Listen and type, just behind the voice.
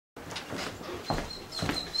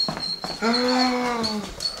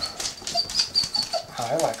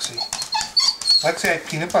Hi, Lexi. Lexi, I have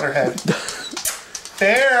peanut butter head.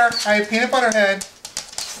 Bear, I have peanut butter head.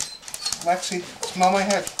 Lexi, smell my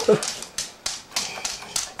head.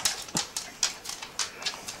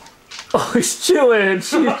 Oh, he's chewing. She's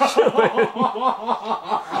chewing.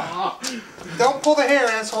 Don't pull the hair,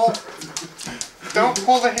 asshole. Don't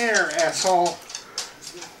pull the hair, asshole.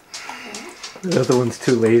 The other one's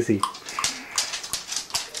too lazy.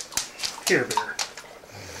 Here, Bear.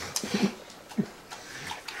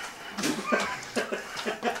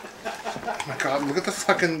 Oh my god, look at the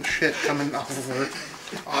fucking shit coming off of her.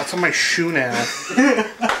 Oh, it's on my shoe now.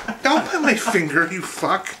 Don't put my finger, you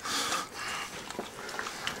fuck.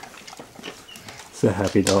 It's a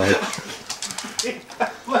happy dog.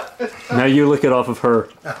 Now you lick it off of her.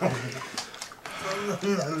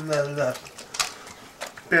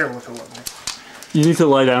 Bear, look at me. You need to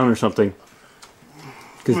lie down or something.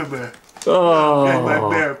 My bear. Oh. That's my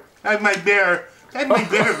bear. That's my bear. That's my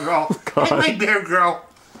bear, girl. God. That's my bear, girl.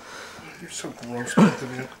 You're so gross, both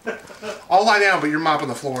of you. I'll lie down, but you're mopping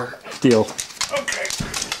the floor. Deal. Okay.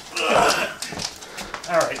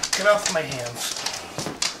 Alright, get off my hands.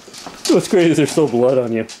 What's great is there's still blood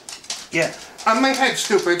on you. Yeah. On my head,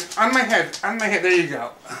 stupid. On my head. On my head. There you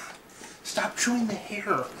go. Stop chewing the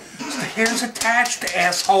hair. The hair's attached,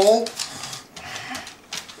 asshole.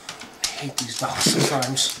 I hate these dogs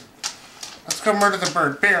sometimes. Let's go murder the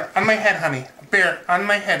bird. Bear, on my head, honey. Bear, on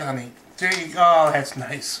my head, honey. There you go. Oh, that's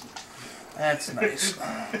nice. That's nice.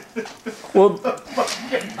 Well,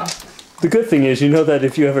 the good thing is, you know that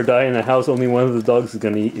if you ever die in the house, only one of the dogs is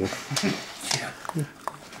going to eat you. Yeah.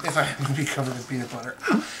 If I happen to be covered in peanut butter.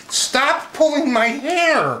 Stop pulling my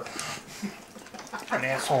hair! You're an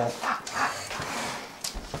asshole.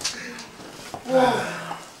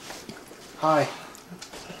 Hi.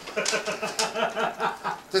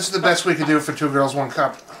 This is the best we could do for 2 girls, 1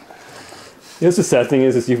 cup. You know, the sad thing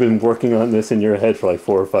is you've been working on this in your head for like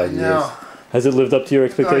 4 or 5 years. Has it lived up to your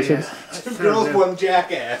expectations? Oh, yeah. 2 girls, 1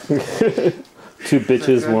 jackass. 2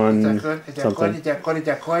 bitches, 1 Is that something. Is that good? Is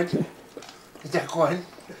that good? Is that good?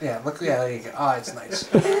 Yeah, look, yeah, there you go. Oh, it's nice.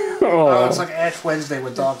 Oh. Oh, it's like Ash Wednesday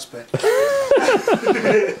with dog spit.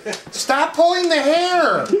 Stop pulling the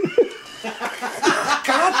hair!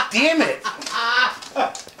 God damn it!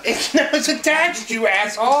 It's attached, you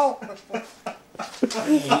asshole!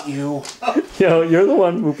 I hate you. You know, you're the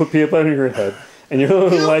one who put peanut butter in your head. And you're the one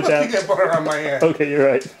who lied down. Peanut butter on my head. Okay, you're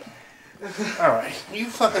right. Alright, you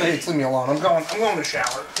fucking hate, leave me alone. I'm going to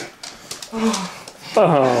shower.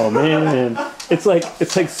 Oh man, it's like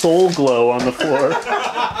soul glow on the floor.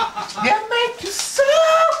 You make you so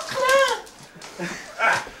glad.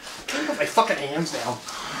 Can't put my fucking hands down.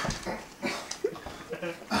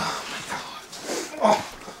 Oh my god. Oh.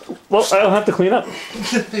 Well, I don't have to clean up.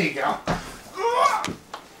 There you go.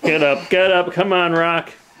 Get up, come on,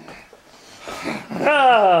 Rock.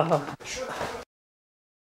 Ah.